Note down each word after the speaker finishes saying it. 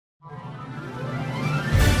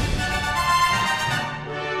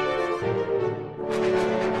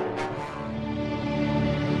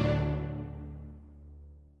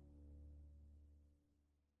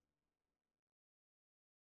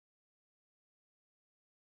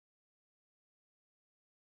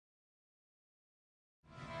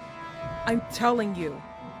I'm telling you,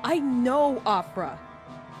 I know Aphra.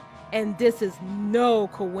 And this is no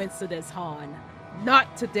coincidence, Han.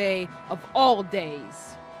 Not today of all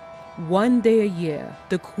days. One day a year,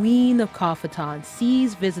 the Queen of Ktath'atn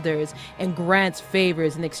sees visitors and grants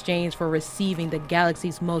favors in exchange for receiving the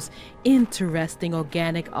galaxy's most interesting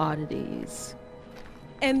organic oddities.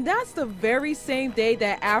 And that's the very same day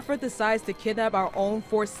that Aphra decides to kidnap our own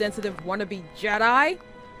Force-sensitive wannabe Jedi?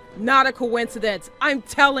 Not a coincidence, I'm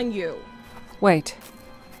telling you! Wait,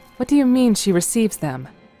 what do you mean she receives them?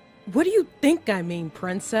 What do you think I mean,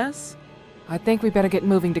 Princess? I think we better get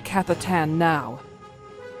moving to Ktath'atn now.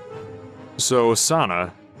 So,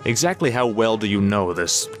 Sana, exactly how well do you know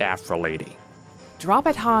this Aphra lady? Drop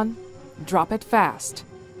it, Han. Drop it fast.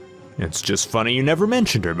 It's just funny you never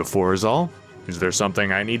mentioned her before is all. Is there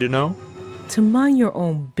something I need to know? To mind your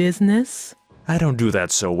own business? I don't do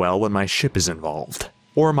that so well when my ship is involved.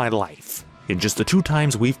 Or my life. In just the 2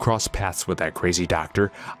 times we've crossed paths with that crazy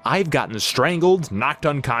doctor, I've gotten strangled, knocked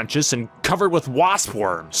unconscious, and covered with wasp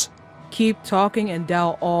worms. Keep talking and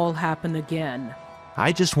that'll all happen again.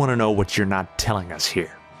 I just want to know what you're not telling us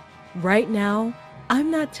here. Right now, I'm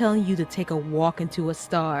not telling you to take a walk into a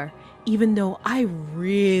star, even though I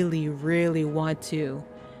really, really want to.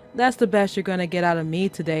 That's the best you're gonna get out of me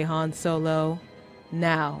today, Han Solo.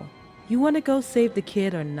 Now, you want to go save the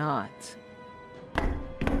kid or not?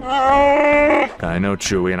 I know,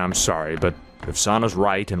 Chewie, and I'm sorry, but if Sana's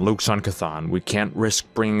right and Luke's on Ktath'atn, we can't risk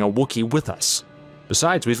bringing a Wookiee with us.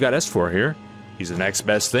 Besides, we've got S4 here. He's the next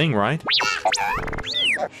best thing, right?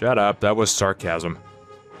 Shut up, that was sarcasm.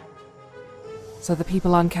 So the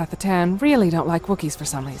people on Ktath'atn really don't like Wookiees for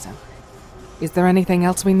some reason. Is there anything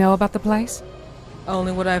else we know about the place?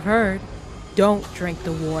 Only what I've heard. Don't drink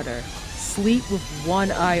the water. Sleep with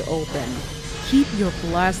one eye open. Keep your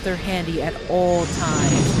blaster handy at all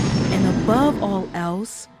times. And above all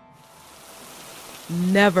else,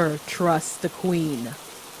 never trust the Queen.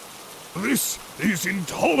 This is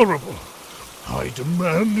intolerable. I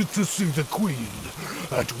demand to see the Queen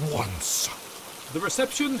at once. The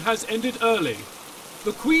reception has ended early.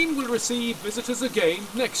 The Queen will receive visitors again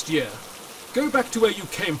next year. Go back to where you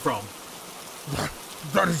came from.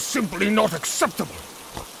 That is simply not acceptable.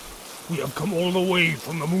 We have come all the way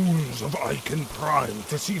from the moons of Icon Prime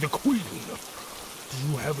to see the Queen. Do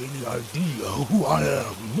you have any idea who I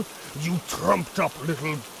am, you trumped-up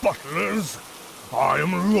little butlers? I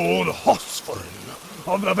am Lord Hosphorin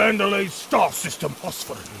of the Vandalay Star System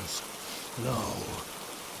Hospphorins. Now,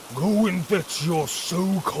 go and fetch your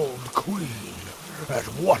so-called Queen at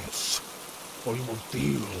once, or you will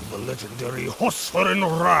feel the legendary Hosphorin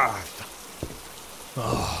wrath.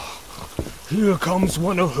 Here comes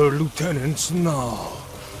one of her lieutenants now.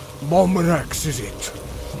 Bombrax is it?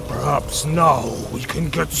 Perhaps now we can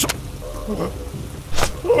get some...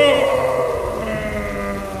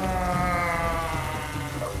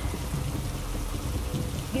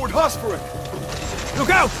 Lord Hosphorin! Look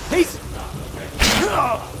out! He's...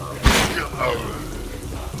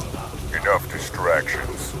 Enough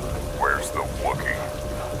distractions. Where's the Wookiee?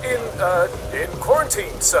 In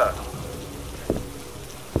quarantine, sir.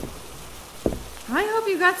 I hope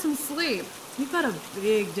you got some sleep. We've got a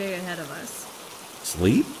big day ahead of us.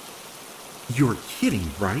 Sleep? You're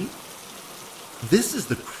kidding, right? This is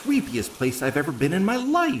the creepiest place I've ever been in my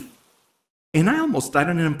life. And I almost died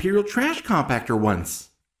on an Imperial trash compactor once.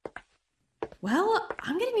 Well,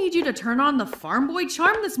 I'm gonna need you to turn on the farm boy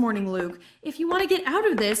charm this morning, Luke, if you want to get out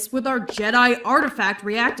of this with our Jedi artifact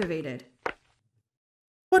reactivated.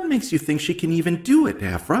 What makes you think she can even do it,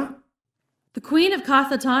 Aphra? The Queen of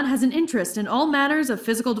Ktath'atn has an interest in all manners of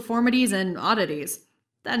physical deformities and oddities.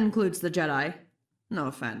 That includes the Jedi. No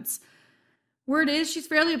offense. Word is she's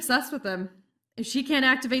fairly obsessed with them. If she can't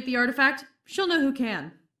activate the artifact, she'll know who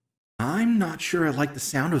can. I'm not sure I like the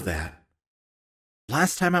sound of that.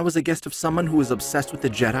 Last time I was a guest of someone who was obsessed with the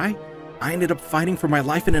Jedi, I ended up fighting for my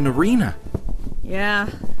life in an arena. Yeah,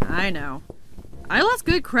 I know. I lost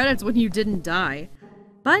good credits when you didn't die.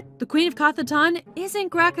 But the Queen of Ktath'atn isn't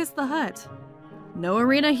Gracchus the Hutt. No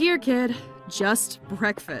arena here, kid. Just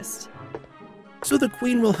breakfast. So the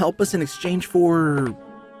Queen will help us in exchange for...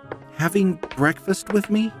 having breakfast with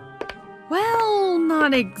me? Well,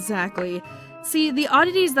 not exactly. See, the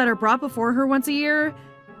oddities that are brought before her once a year,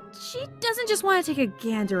 she doesn't just want to take a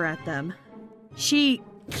gander at them. She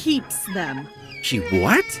keeps them. She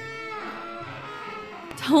what?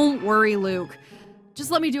 Don't worry, Luke.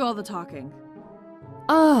 Just let me do all the talking.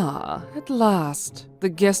 Ah, at last, the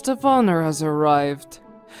guest of honor has arrived.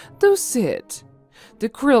 Do sit. The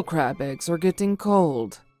krill crab eggs are getting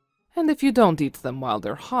cold. And if you don't eat them while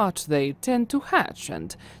they're hot, they tend to hatch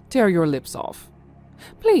and tear your lips off.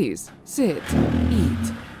 Please, sit,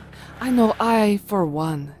 eat. I know I, for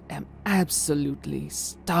one, am absolutely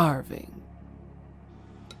starving.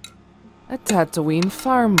 A Tatooine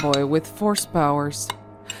farm boy with force powers.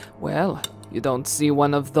 Well, you don't see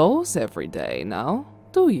one of those every day now,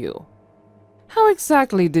 do you? How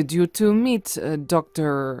exactly did you two meet,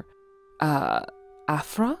 Doctor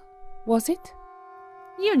Aphra, was it?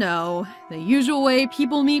 You know, the usual way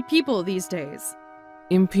people meet people these days.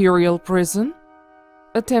 Imperial prison?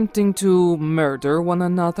 Attempting to murder one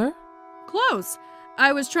another? Close.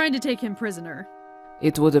 I was trying to take him prisoner.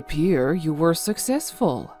 It would appear you were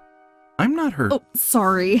successful. I'm not hurt. Oh,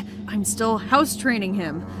 sorry. I'm still house training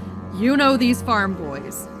him. You know these farm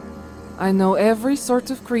boys. I know every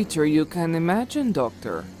sort of creature you can imagine,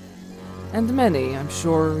 Doctor. And many, I'm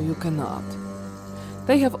sure, you cannot.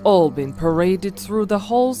 They have all been paraded through the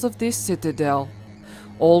halls of this citadel,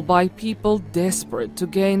 all by people desperate to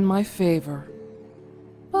gain my favor.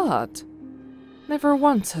 But never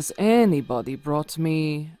once has anybody brought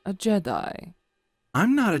me a Jedi.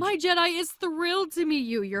 I'm not a... My Jedi is thrilled to meet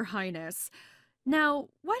you, Your Highness. Now,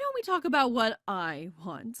 why don't we talk about what I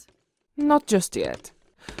want? Not just yet.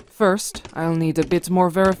 First, I'll need a bit more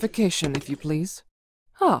verification, if you please.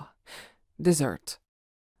 Ah, dessert.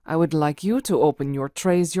 I would like you to open your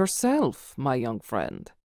trays yourself, my young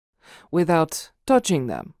friend. Without touching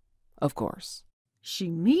them, of course. She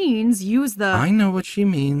means use the... I know what she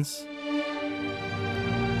means.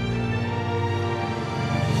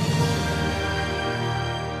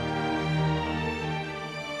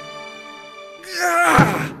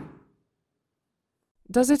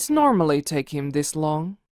 Does it normally take him this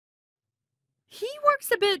long? He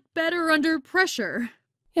works a bit better under pressure.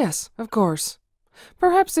 Yes, of course.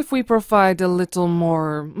 Perhaps if we provide a little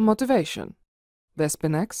more motivation.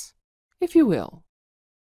 Vespinex, if you will.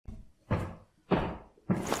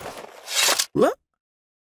 What?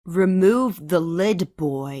 Remove the lid,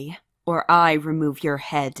 boy, or I remove your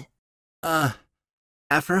head.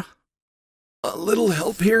 Aphra? A little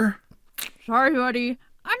help here? Sorry, buddy.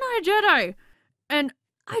 I'm not a Jedi. And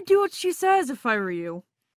I'd do what she says if I were you.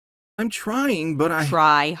 I'm trying, but I...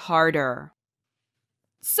 Try harder.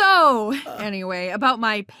 So, anyway, about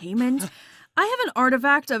my payment. I have an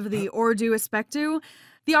artifact of the Ordu Aspectu,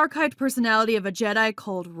 the archived personality of a Jedi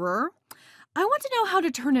called Rur. I want to know how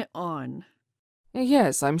to turn it on.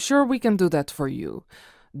 Yes, I'm sure we can do that for you.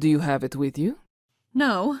 Do you have it with you?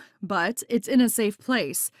 No, but it's in a safe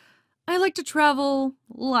place. I like to travel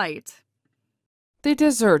light. The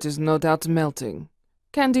dessert is no doubt melting.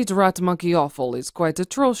 Candied rat monkey offal is quite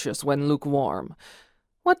atrocious when lukewarm.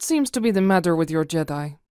 What seems to be the matter with your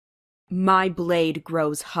Jedi? My blade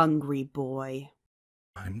grows hungry, boy.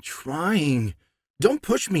 I'm trying. Don't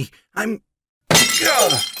push me. I'm...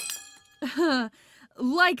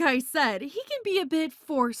 Like I said, he can be a bit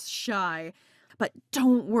force shy. But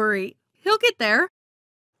don't worry, he'll get there.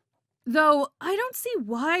 Though, I don't see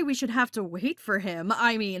why we should have to wait for him.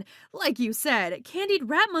 I mean, like you said, candied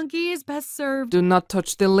rat monkey is best served... Do not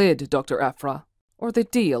touch the lid, Dr. Aphra, or the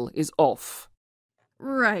deal is off.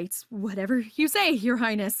 Right, whatever you say, Your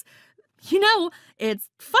Highness. You know, it's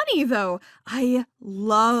funny, though. I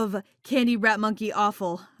love candied rat monkey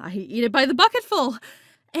offal. I eat it by the bucketful.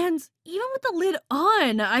 And even with the lid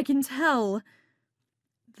on, I can tell.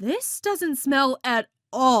 This doesn't smell at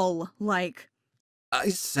all like... I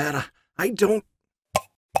said I don't...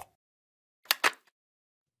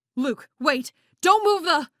 Luke, wait! Don't move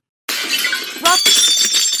the... Rough...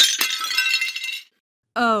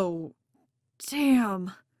 Oh,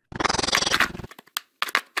 damn.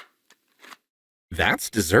 That's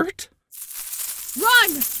dessert?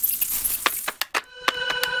 Run!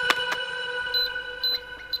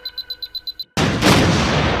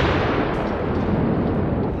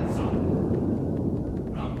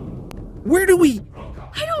 Where do we...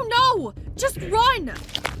 I don't know! Just run!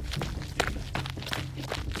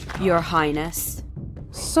 Your Highness.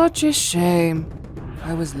 Such a shame.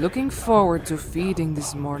 I was looking forward to feeding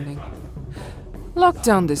this morning. Lock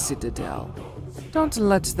down the Citadel. Don't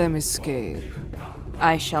let them escape.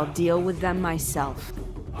 I shall deal with them myself.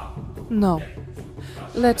 No.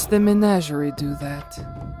 Let the menagerie do that.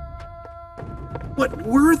 What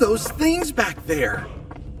were those things back there?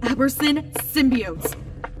 Aberson symbiotes.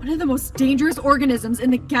 One of the most dangerous organisms in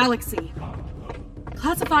the galaxy.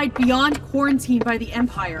 Classified beyond quarantine by the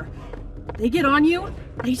Empire. They get on you,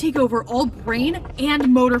 they take over all brain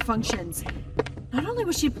and motor functions. Not only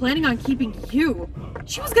was she planning on keeping you,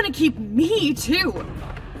 she was gonna keep me too.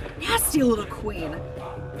 Nasty little queen.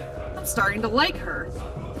 I'm starting to like her.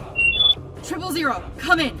 000,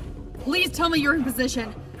 come in. Please tell me you're in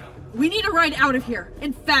position. We need a ride out of here,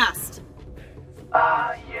 and fast.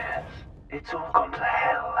 Ah, yes. It's all gone to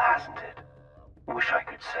hell, hasn't it? Wish I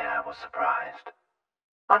could say I was surprised.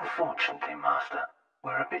 Unfortunately, Master,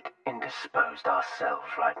 we're a bit indisposed ourselves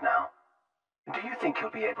right now. Do you think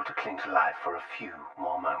you'll be able to cling to life for a few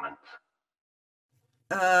more moments?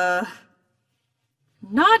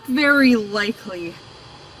 Not very likely.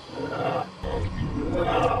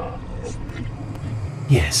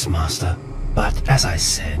 Yes, Master. But as I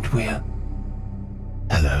said, we're...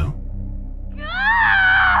 Hello?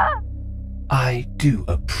 I do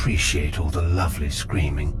appreciate all the lovely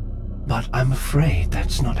screaming, but I'm afraid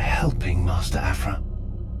that's not helping, Master Aphra.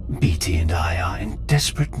 BT and I are in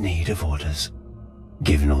desperate need of orders.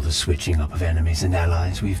 Given all the switching up of enemies and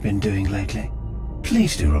allies we've been doing lately,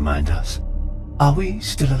 please do remind us. Are we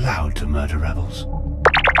still allowed to murder rebels?